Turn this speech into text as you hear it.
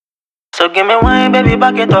So give me wine, baby,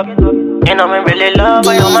 back it up. You know me really love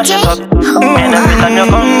how you mash it up. And every time you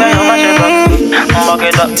come, girl, you mash it up. Back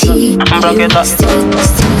it up, back it up.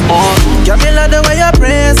 Oh. Girl, me love the way you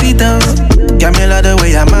press it up. Girl, me love the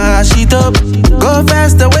way you mash it up. Go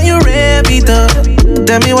faster when you rev it up.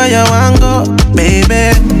 Tell me where you want go,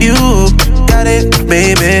 baby. You got it,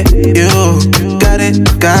 baby. You got it,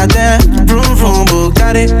 got that. Vroom vroom, boo,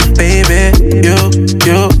 got it, baby.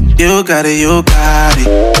 You got it, you got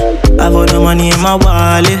it. I've all the money in my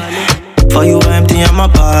wallet. For you, I'm empty in my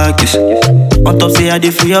pockets. On top, say I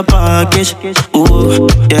did for your package. Ooh,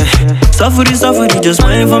 yeah. Suffer it, just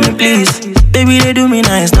wait for me, please. Baby, they do me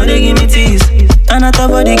nice, now they give me tease. And I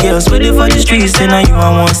top of the girls, waiting for the streets. Say now you I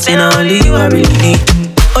want, say now only you I really need.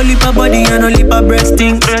 Only per body and only per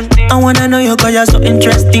breasting. I wanna know you cause you're so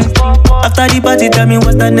interesting. After the party, tell me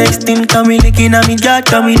what's the next thing. Tell me licking at me jaw,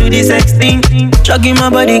 tell me do the sex thing. Shocking my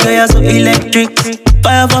body cause you're so electric.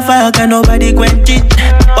 Fire for fire, can nobody quench it.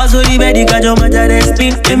 Pass on the bed, cause you're my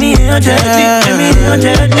destined. Give me energetic, give me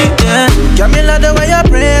energetic, yeah. Girl, me love the way you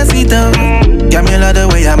press it up. Girl, me love the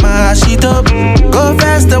way you mash it up. Go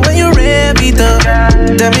faster when you rev it up.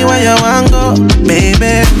 Tell me where you want go,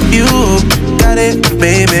 baby. You got it,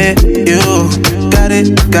 baby. You got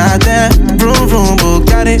it, got that. Vroom vroom, boo,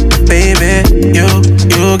 got it, baby. You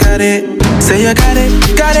got it. Say you got it,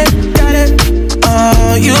 got it, got it.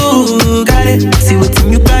 Oh, you got it. See what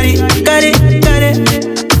you got it, got it, got it.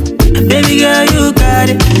 Baby girl, you got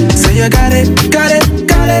it. Say you got it, got it,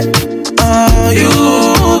 got it. Oh,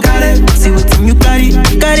 you got it. See what you got it,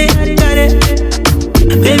 got it, got it.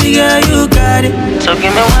 Baby girl, you got it. So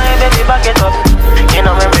give me wine, baby, back it up. You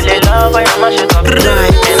know me really love how you mash it up. And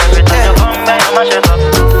every time you come back, you mash it up.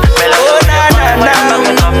 Oh,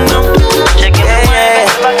 Check it out,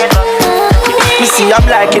 baby, back it up. You see, I'm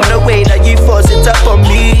liking the way that you force it up on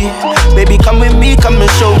me. Baby, come with me, come and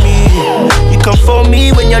show me. You come for me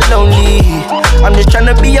when you're lonely. I'm just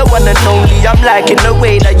tryna be your one and only. I'm liking the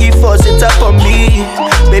way that you force it up on me.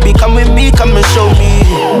 Baby, come with me, come and show me.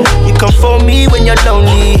 You come for me when you're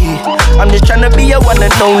lonely. I'm just tryna be your one and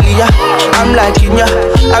only. I'm liking ya,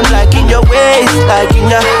 I'm liking your ways, liking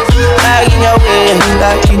ya, liking your ways,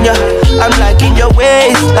 liking ya. I'm liking your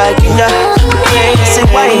ways, liking ya. Say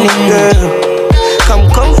whining girl. Come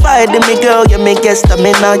confide in me, girl. You may get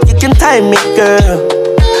stamina, you can time me, girl.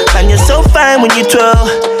 And you're so fine when you twirl.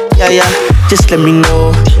 Yeah. Just let me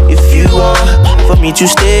know if you want for me to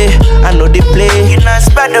stay. I know they play. You're not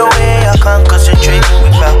spread away. I can't concentrate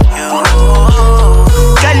without you.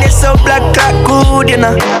 Girl, you're so black, good, you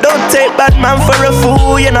know. Don't take bad man for a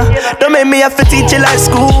fool, you know. Don't make me have to teach you like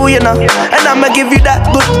school, you know. And I'ma give you that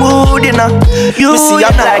good wood, you know. You see,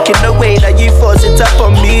 I'm liking the way that you force it up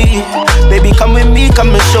on me. Baby, come with me,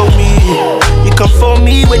 come and show me. You come for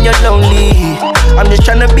me when you're lonely. I'm just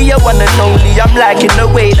tryna be your one and only. I'm liking the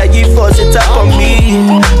way that you force it up on me.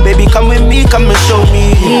 Baby, come with me, come and show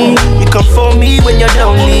me. You come for me when you're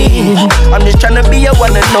lonely. I'm just tryna be your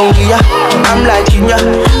one and only. I'm liking ya,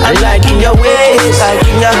 I'm liking your ways,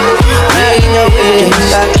 liking ya, liking your ways,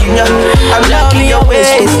 liking ya. I'm liking your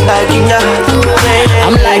ways, liking ya.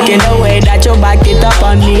 I'm liking the way that you back it up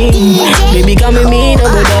on me. Baby, come with me, no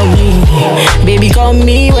go down me. Baby, call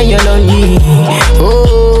me when you're lonely.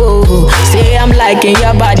 Oh, say I'm liking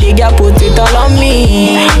your body, girl, put it all on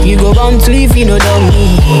me. You go bound to if you know down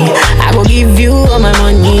me. I go give you all my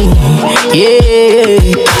money. Yeah,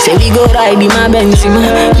 say we go ride in my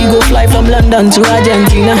Benzema. We go fly from London to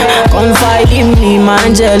Argentina. Confide in me, my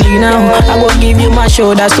Angelina. I go give you my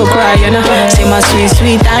shoulder so cry, you know. Say my sweet,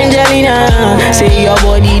 sweet Angelina. Say your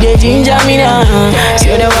body, they ginger me now.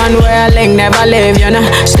 Say the one where I like never leave, you know.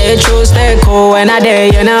 Stay true, stay cool when I dare,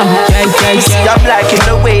 you know. See, I'm liking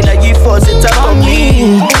the way that you force it up on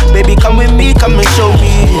me. Baby, come with me, come and show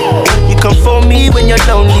me. You come for me when you're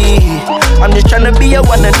lonely. I'm just tryna be your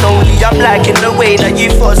one and only. I'm liking the way that you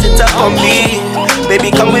force it up on me. Baby,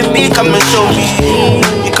 come with me, come and show me.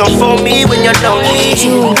 You come for me when you're lonely.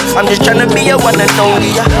 I'm just tryna be your one and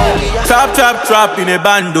only. Trap in a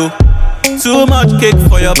bando. Too much cake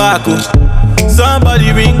for your back.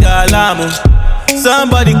 Somebody ring alarm.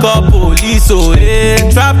 Somebody call police. Oh, hey.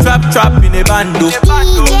 Trap in a bando.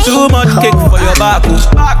 Too much cake for your back.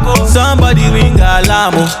 Somebody ring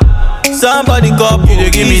alarm. Somebody call police.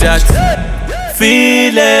 Give me that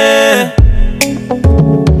feeling.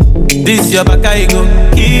 This your back, I go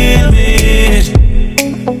kill me.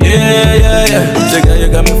 Yeah. Say, girl, you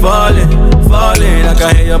got me falling. I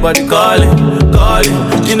can hear your body calling.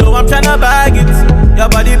 You know I'm tryna bag it. Your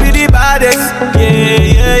body be the baddest.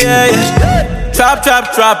 Yeah.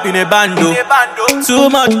 Trap in a bando. Too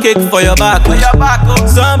much cake for your back.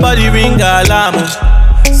 Somebody ring alarm.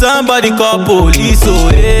 Somebody call police, oh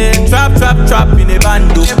yeah. Trap, trap, trap in a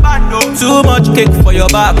bando. Too much cake for your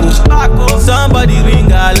back, oh. Somebody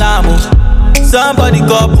ring alarm, oh. Somebody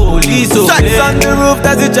call police, oh yeah. Shots on the roof,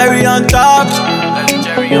 there's a cherry on top.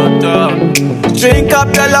 Drink up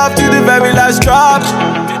your love to the very last drop.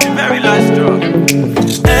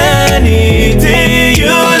 Anything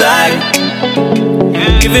you like,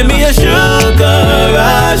 giving me a sugar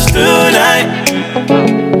rush tonight.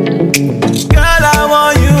 Girl, I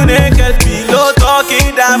want you naked, below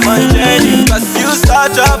talking that much energy. Cause you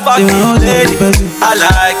such a fucking lady. I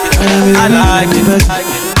like it, I like it, I like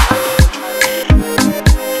it.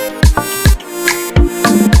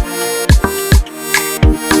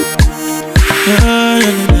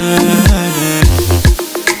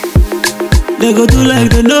 They go do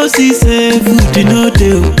like they no see say food you no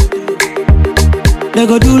do. They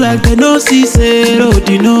go do like they no see say road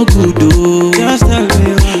you no good oh. Just tell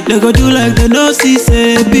me. They go do like they no see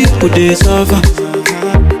say people they suffer.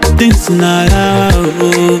 Things not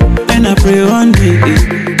oh. And I pray one day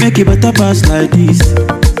make it better pass like this.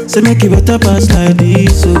 Say make it better pass like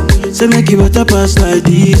this oh. Say make it better pass like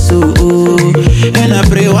this oh. And I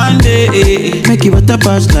pray one day make it better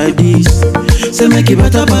pass like this. Say make it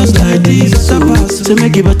better pass like this oh. Say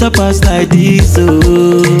make it better pass like this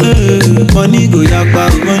oh. Money go yakpa,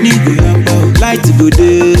 money go yakpa. Light go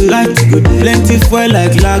dey, light go dey. Plenty fuel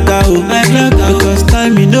like laga oh, like laga. Because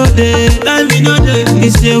time me no dey, time me no dey.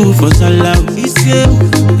 It's you for salah, it's you.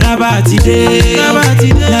 Rabati dey,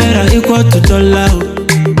 rabati dey. Naira equal to dollar oh.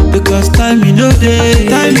 Because time me no day,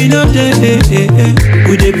 time me no day.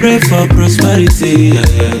 We dey pray for prosperity.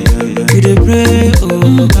 We dey pray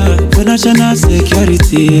for national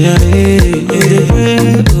security. We dey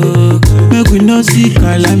pray make we no see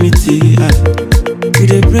calamity. We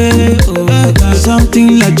dey pray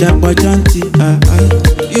something like Japajanti.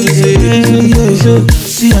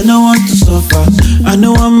 See, I don't want to suffer. I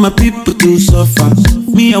don't want my people to suffer.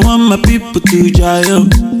 Me, I want my people to jail.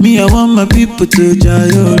 Me, I want my people to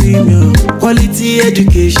jail. Quality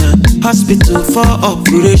education, hospital for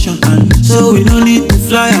operation, and so we no need to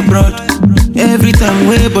fly abroad. Every time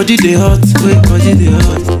we body they hot, we body they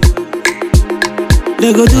hot.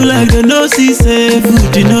 They go do like they no see say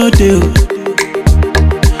food you no do.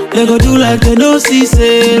 They go do like they no see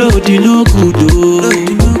say road you no good oh.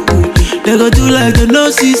 They go do like they no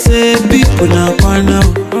see say people na now.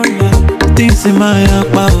 Things in my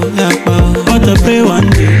yakpa oh. But I pray one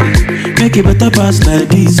day make it better pass like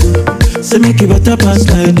this oh. Say make it better pass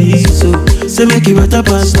like this oh. Say make it better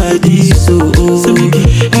pass like this oh. Say make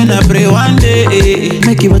it, and I pray one day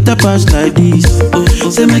make it better pass like this oh.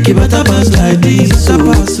 Say make it better pass like this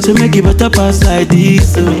oh. Say make it better pass like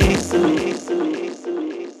this oh.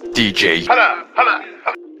 DJ. Hala.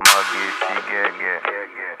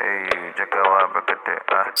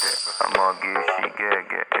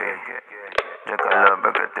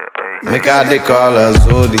 Make I they call her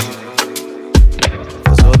Zodi.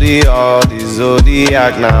 Zodi, all the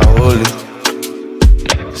Zodiac now holy.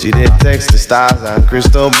 She did text the stars and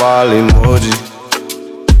crystal ball emoji.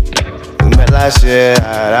 We met last year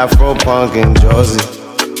at Afro Punk in Jersey.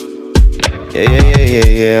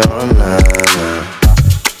 Yeah, oh nah.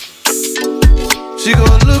 She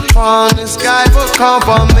gon' look on the sky for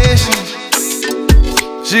confirmation.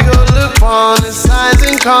 She gon' look on the signs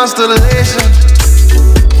and constellations.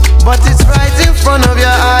 But it's right in front of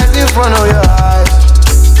your eyes, in front of your eyes.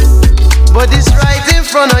 But it's right in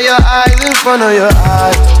front of your eyes, in front of your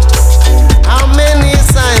eyes. How many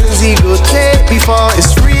signs he go take before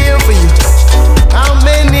it's real for you? How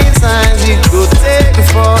many times he go take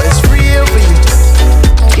before it's real for you?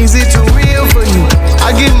 Is it too real for you?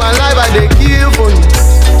 I give my life, I dey kill for you.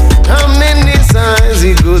 How many signs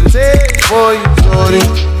he go take for you?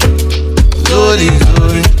 Zodi,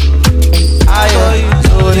 I am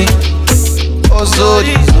Zodi. Oh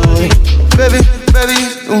Zodi, baby,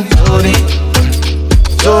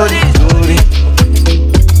 Zodi.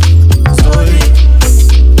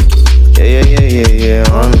 Yeah,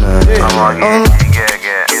 on that.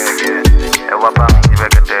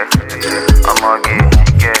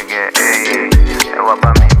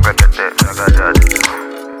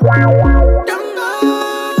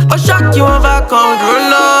 Oh, shock you over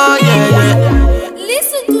controller, yeah.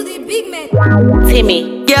 Listen to the big man.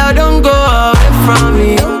 Timmy. Girl, don't go away from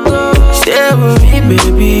me. Stay with me,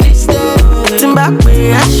 baby. Come back,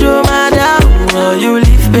 me, I show my down. Oh, you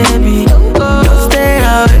leave, baby. Don't stay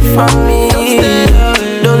away from me.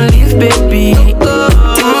 Don't leave, baby.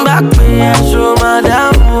 Come back, me, I show my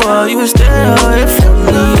down. Oh, you stay away from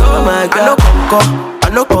me. Oh my God, I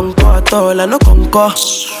no concord. tall, I no conquer.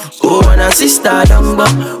 Oh, and a sister don't go.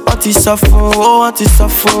 What is up for? Oh, what is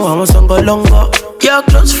up for? I want some go longer. Your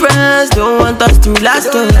close friends don't want us to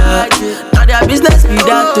last long. Now their business be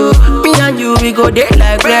that too. Me and you, we go there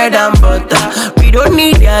like bread and butter. We don't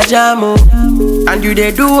need their jamu. And you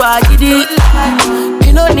they do agidi.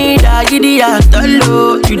 You don't need agidi at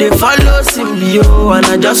all. You they follow Symbio. And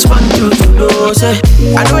I just want you to know, say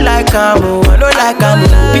I don't like Amo, I don't like Amo.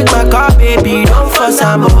 Pick my car, baby, don't force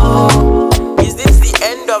Amo. Is this the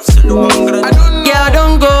end of Sulumangra? Yeah,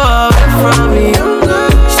 don't go away from me.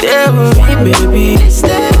 Stay with me, baby.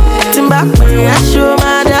 Timback me, I show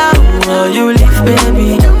my down. You leave,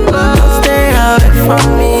 baby. Don't stay away from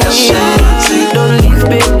me. Don't leave,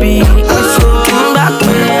 baby. Timback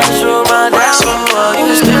me, I show my down.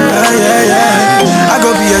 You stay. I go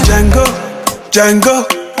be a Django,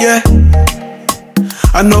 yeah.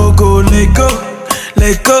 I know go, let go,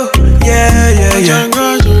 yeah.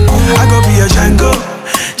 I go be a Django,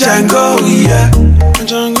 yeah.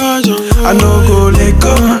 I know go, let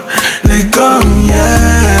go, yeah.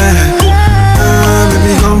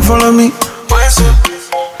 Baby, come follow me, baby,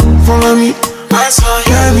 come follow me,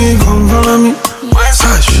 follow me, come follow me, hey,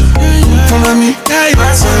 follow me,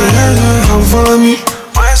 baby, come follow me,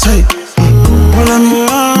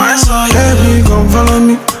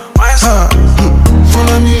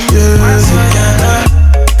 follow me, yeah.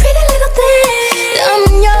 Pretty little thing, I'm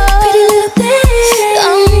yours. Pretty little thing,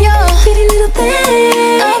 I'm yours. Pretty little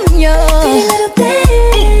thing, I'm yours. Pretty little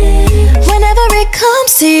thing. Whenever it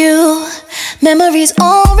comes to you, memories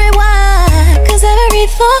on rewind. 'Cause every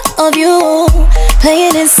thought of you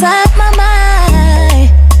playing inside my mind.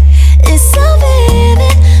 It's so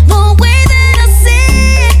vivid, the way that I see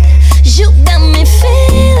it. You got me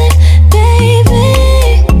feeling, baby.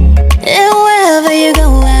 And wherever you go,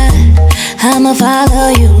 I'ma follow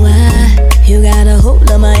you. You got a hold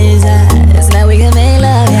of my eyes. Now we can make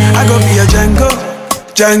love. Yeah. I go be a Django,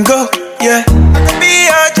 yeah. I go be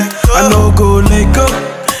a Django. I know go, let go,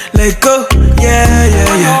 yeah.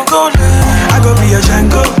 I go be a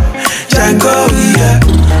Django, yeah.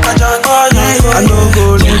 I know go,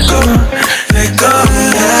 let go,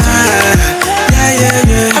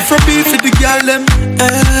 yeah. Afrobeats with the girl them,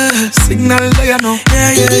 signal there you know.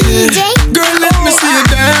 Yeah. Girl, let me see you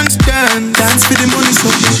dance for the money, so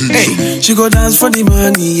hey. She go dance for the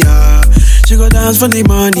money, yeah. She go dance for the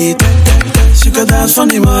money, she go dance for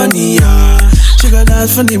the money, yeah. She go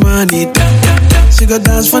dance for the money, she go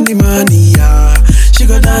dance for the money, yeah. She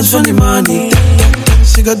go dance for the money,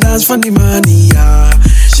 she go dance for the money, yeah.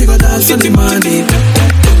 She go dance for the money.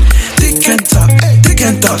 Tick and talk, tick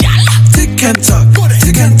and talk, tick and talk,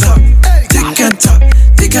 tick and talk, tick and talk,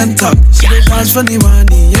 tick and talk. She go dance for the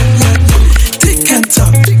money, yeah. Tick and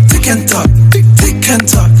talk, tick and talk, tick and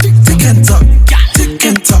talk, tick and talk, tick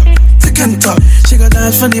and talk, tick and talk. She go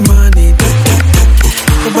dance for the money.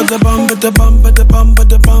 But the bomb,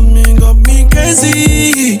 you got me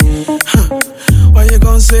crazy. Why you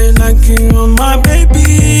gon' say knocking on my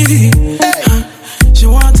baby? She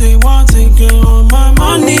want it, on my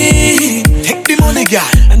money. Take the money, girl.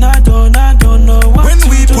 And I don't know what when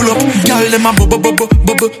we pull up, girl, them a bubble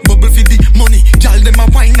for the money. Girl, them a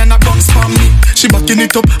wine and a bounce for me. She backing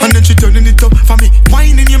it up and then she turning it up for me.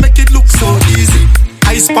 Whining, you make it look so easy.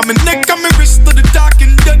 Ice pa my neck and my wrist to the dark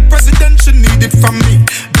and dead president she need it from me.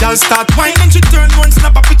 Girl start whining and she turn one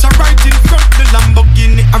snap a picture right in front the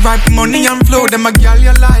Lamborghini. I write money and flow, them a girl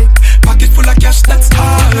you like. Pocket full of cash, that's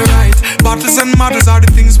alright. Bottles and models are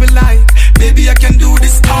the things we like. Baby, I can do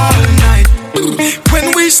this all night.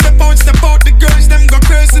 When we step out, the girls them go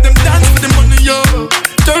crazy, them dance for the money, yo.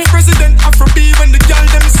 Turn president Afrobeats when the girl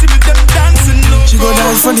them see me, them dancing low. She go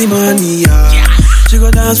dance for the money, yeah. She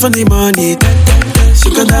go dance for the money. She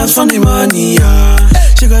go dance for the money, yeah.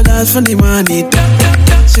 She go dance for the money.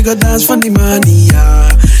 She go dance for the money, yeah.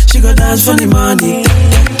 She go dance for the money.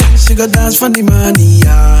 She go dance for the money,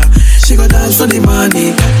 yeah. She go dance for the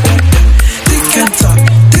money. Tick and talk,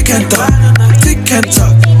 tick and talk, tick and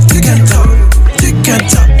talk, tick and talk, tick and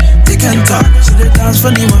talk, tick and talk. She go dance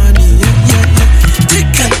for the money, yeah.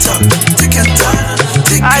 Tick and talk, tick and talk,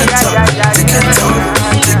 tick and talk, tick and talk,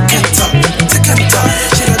 tick and talk, tick and talk.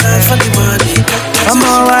 She go dance for the money. I'm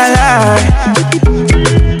alright.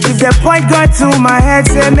 If the point got to my head,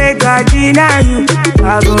 say make I deny you.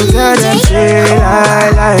 I gon' tell them say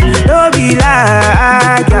lie. Don't be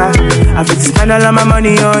like I fit spend all of my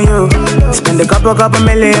money on you. Spend a couple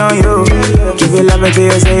million on you. Give you love until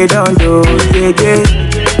you say don't do. Yeah.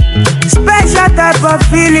 Special type of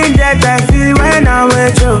feeling that I feel when I'm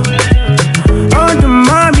with you. Oh, the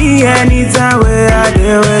mommy, anytime where I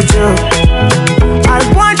deal with you. I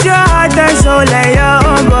want your heart and soul and your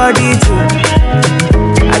own body too.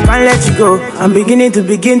 let you go. I'm beginning to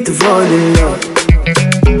fall in love.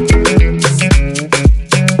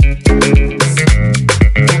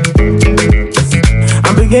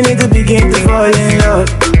 I'm beginning to fall in love.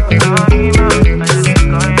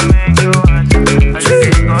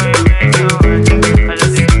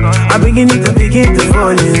 I'm beginning to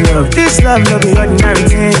fall in love. This love no be ordinary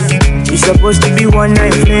thing. It's supposed to be one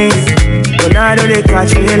night thing, but now I know they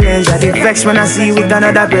catch feelings. I get vexed when I see you with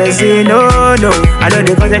another person. No, I know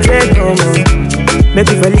they concentrate no more. Make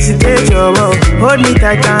you felicitate your love. Hold me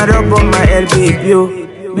tight and rub on my head, baby, yo.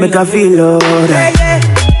 Make I feel alright.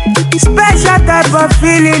 Special type of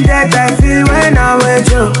feeling that I feel when I'm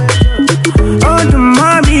with you. Oh, the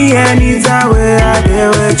mommy, anytime where I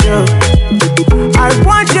get with you. I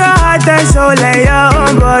want your heart and soul and your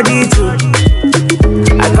own body too.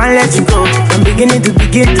 I can't let you go. I'm beginning to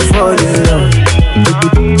fall in love.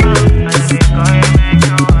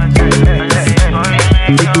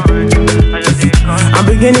 I'm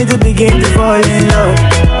beginning to fall in love.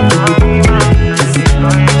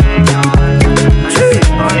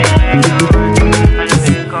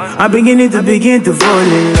 I'm beginning to fall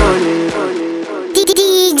in love.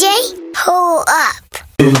 DJ, hold up.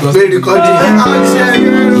 Yo,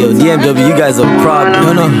 DMW, you guys are a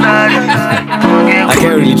problem. No. I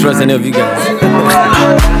can't really trust any of you guys.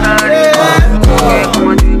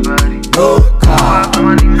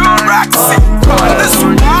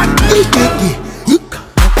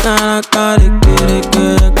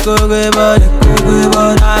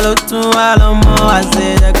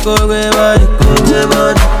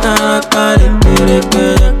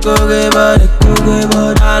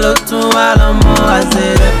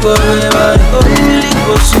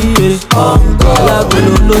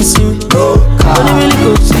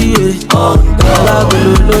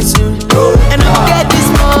 And I get this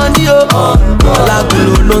money,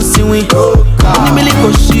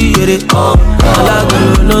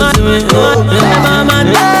 mama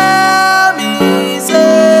tell me,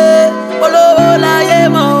 say, my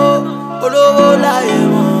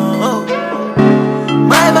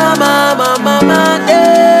mama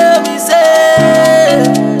tell me, say,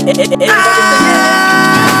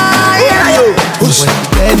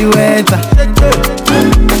 when you enter,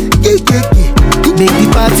 make the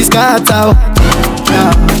party scatter.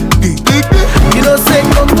 You know say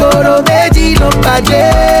kokoro meji lo paje.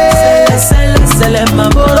 Sele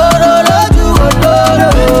mamororo loju odoro.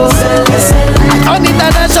 On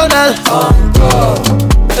international.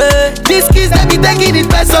 This kiss they be taking it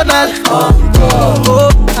personal.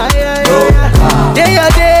 Day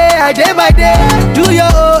your day, I day by day. Do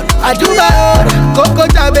your own, I do my own. Koko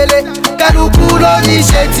Jabele, Karuku no ni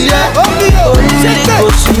sheti ya.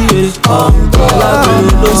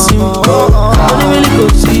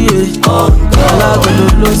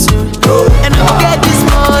 And I get this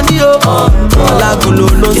money,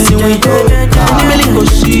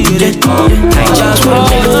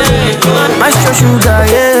 Maestro sugar,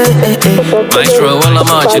 yeah. Maestro,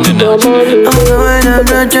 Olamide, Jidenna.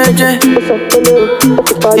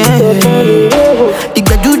 The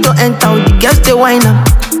gbedu don't enter, the girls they whine up.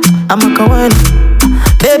 I'm a kawana.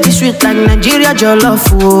 Baby sweet like Nigeria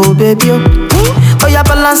jollof, oh baby oh. Oh yeah,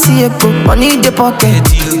 balance it, I need the pocket.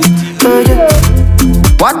 Oh yeah.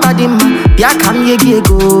 What are them? Yeah, come ye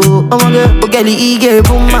go. Oh my God, okay, the ige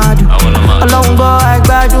boom madu. Along go, I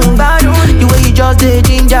gbadun. The way you just the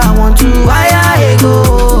ginger, I want to. I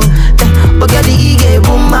go. Okay, the ige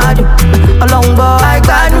boom madu. Along go, I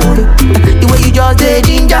gbadun. The way you just the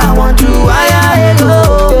ginger, I want to. I go.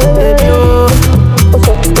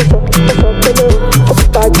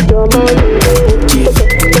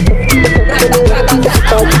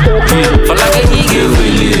 For like a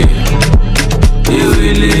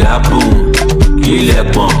Ewele happen, ilẹ̀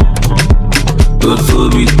pọ̀n, tó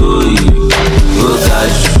tóbi tó yìí, ó ga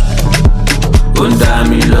jù, ó ń dá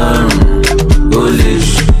mi lọ́rùn, ó lè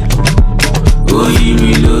jù, ó yí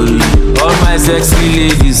mi lórí. All my sexy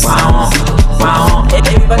ladies, pound.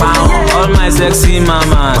 All my sexy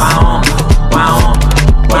mamas, pound.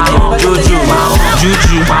 Jojo,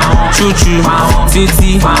 Juju, Chuchu,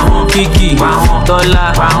 Titi, Kiki, Tola,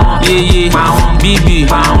 Yeye, Bibi,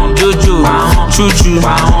 Jojo, Chuchu,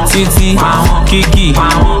 Titi, Kiki,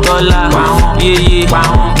 Tola, Yeye,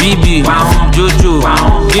 Bibi, Jojo.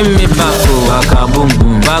 Give me back, waka boom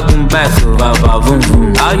boom, back baba boom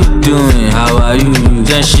boom. How you doing? How are you?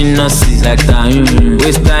 Tension nurses like Tayu,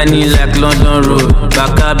 waist tiny like London Road,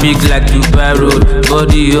 baka big like Dubai Road,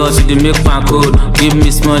 body hot to the make my code. Give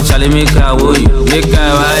me small challenge, make I owe you, make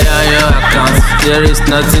I wire your account. There is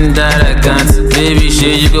nothing that I can't. Baby,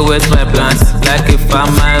 shit, you go waste my plans like if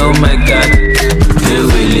I'm my, oh my God.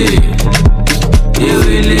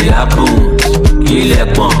 ewé lè happen, kílẹ̀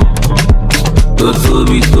pọ̀n, tó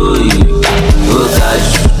tóbi tó yìí, ó ga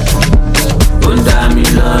jù, ó ń dá mi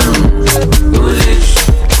lọ́rùn, ó lè jù,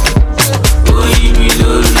 ó yí mi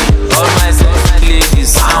lórí. All my sexy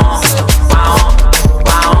ladies,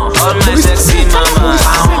 all my sexy mamas,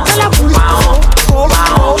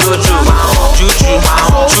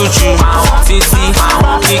 Juju, Titi,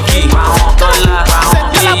 Kiki, Tola,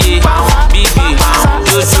 Yeye, Bibi,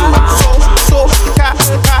 Jojo.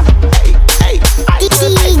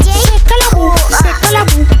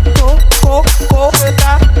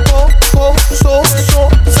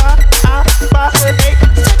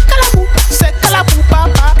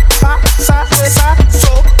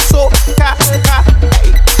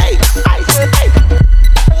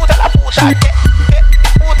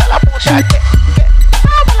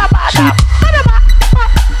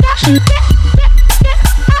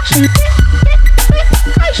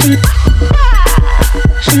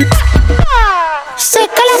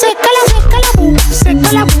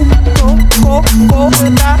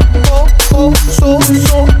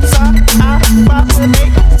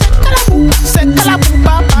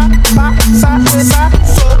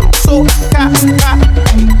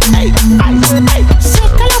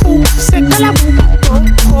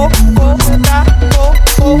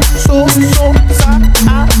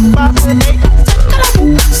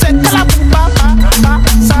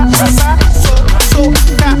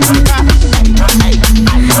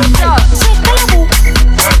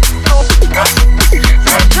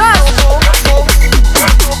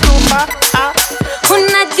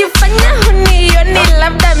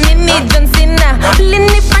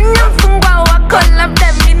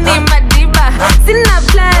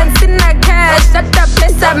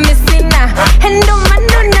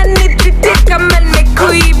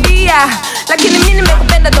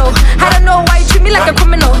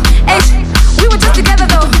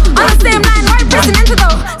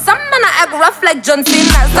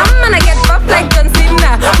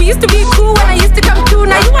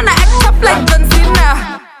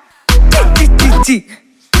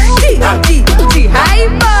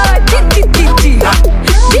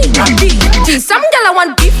 Some gala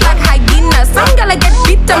want beef like hyena. Some gala get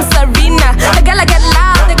beat on Serena. The gala get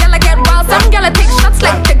loud, the gala get wild. Some gala take shots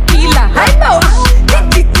like tequila. I know.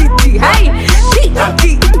 Hey,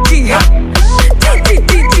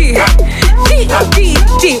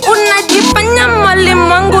 unajifanya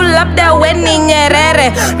mwalimu labda we ni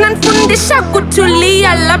Nyerere. Nanfundisha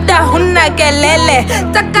kutulia labda huna kelele.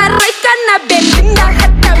 Takarika na Belinda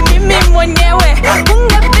hata mimi mwenyewe.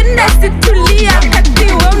 Ungependa situlia kati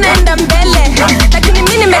we unaenda mbele. Lakini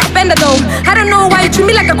mimi nimekupenda though. I don't know why you treat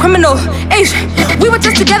me like a criminal. Hey, we were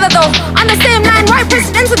just together though. On the same line, right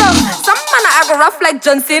presidential though. Some man I go rough like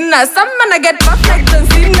John Cena. Some man I get buff like John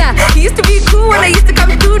Cena. He used to be cool when I used to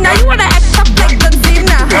come through. Now you wanna act tough like John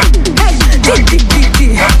Cena. Hey,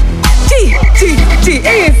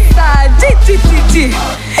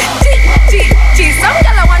 some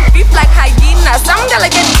gala want beef like hyena. Some gala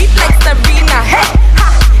get beat like Serena. Hey, ha,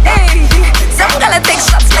 hey. Some gala take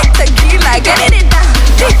shots like tequila. Get it down.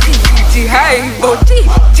 Hey, go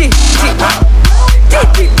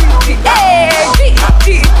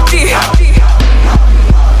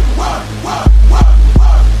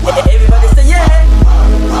everybody say yeah.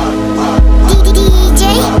 DJ,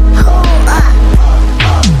 hold up.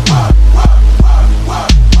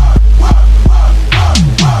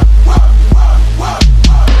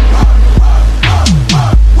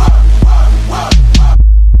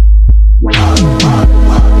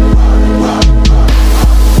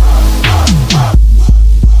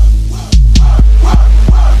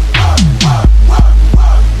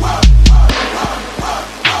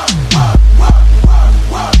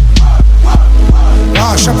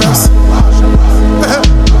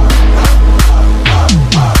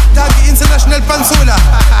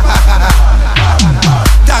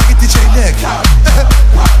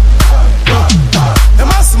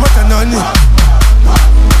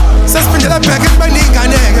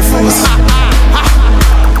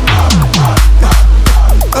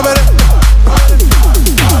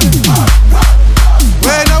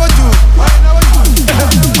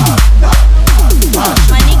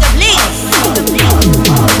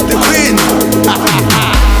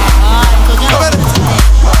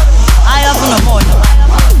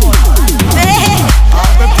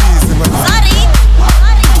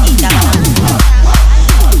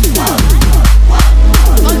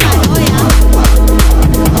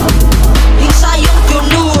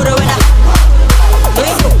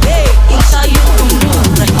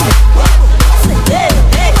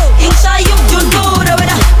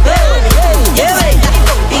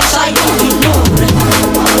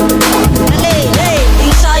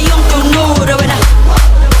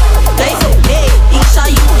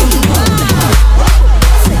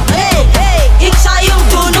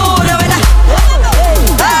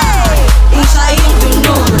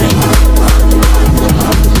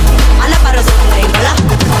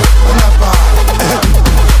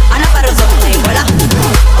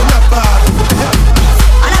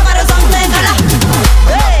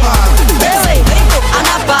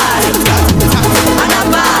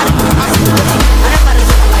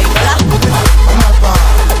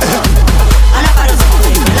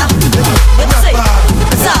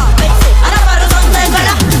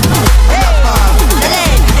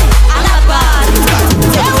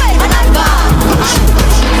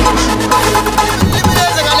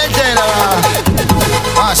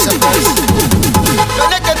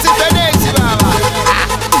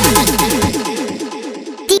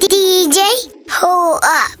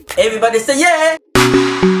 Everybody say yeah.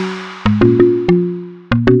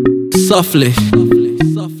 Softly.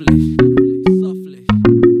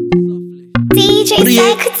 DJ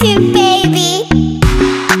Executive, baby.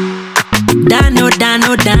 Dano.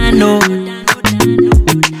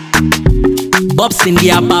 Bobs in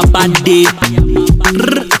the papa day.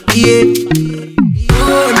 Yeah.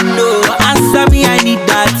 Oh no, answer me, I need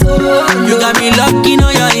that. You got me looking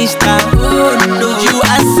on your Insta. Oh no, you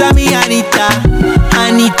answer me, Anita.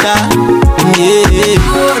 Yeah.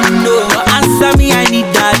 Oh no, answer me, I need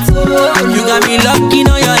that. You got me looking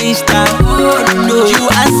on your Insta. Oh no, you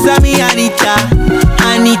answer me, Anita.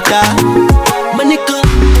 Monica,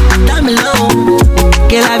 time alone.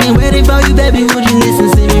 Girl, I've been waiting for you, baby. Would you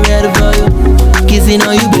listen to me, ready for you? Kissing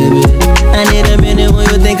on you, baby. I need a minute when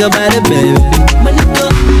you think about it, baby. Monica,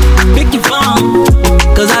 pick your phone,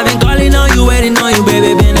 cause I've been calling on you, waiting on you,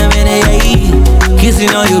 baby. Been a minute, yeah.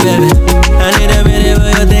 Kissing on you, baby. I need a minute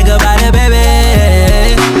when you think about it, baby.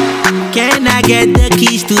 Can I get the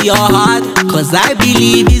keys to your heart? Cause I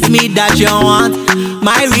believe it's me that you want.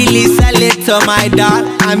 My release, I lit to my dot.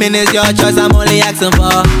 I mean, it's your choice, I'm only asking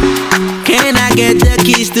for. Can I get the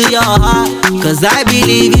keys to your heart? Cause I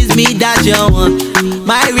believe it's me that you want.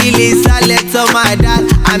 My release, I lit to my dot.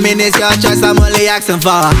 I mean, it's your choice, I'm only asking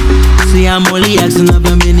for. See, I'm only asking of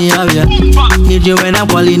a mini of you. Need you when I'm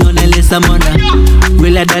calling on the list of money.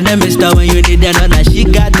 Realer than the mister when you need another. She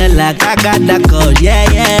got the lock, I got the code, yeah.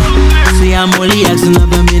 See, I'm only asking of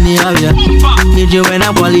a mini of you. Need you when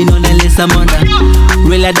I'm calling on the list of money.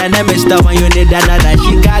 Realer than the mister when you need another.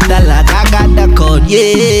 She got the lock, I got the code,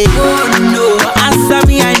 yeah. Oh no, answer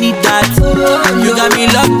me, I need that. You got me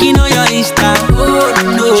looking on your Insta. Oh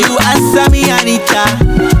no, you answer me, Anita.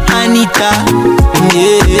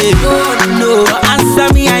 Yeah. Oh no, answer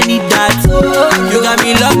me, I need that. You got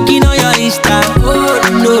me looking on your Insta. Oh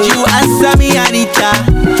no, you answer me, Anita.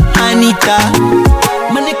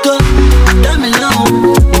 Monica, damn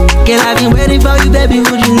alone. Girl, I've been waiting for you, baby.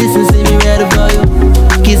 Would you listen to me, ready for you?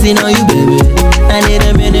 Kissing on you, baby. I need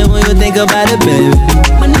a minute when you think about it, baby.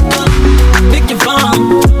 Monica, pick your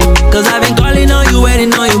phone, cause I've been calling on you,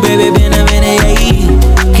 waiting on you, baby. Been a minute,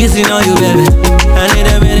 yeah. Kissing on you, baby. I need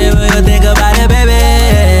a minute when you think about it, baby.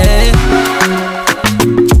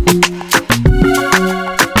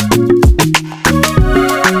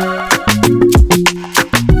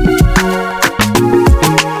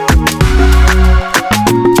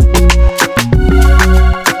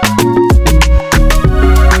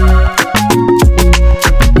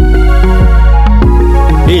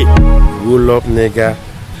 Wool up, nigga.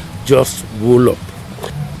 Just wool up.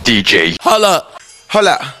 DJ. Holla.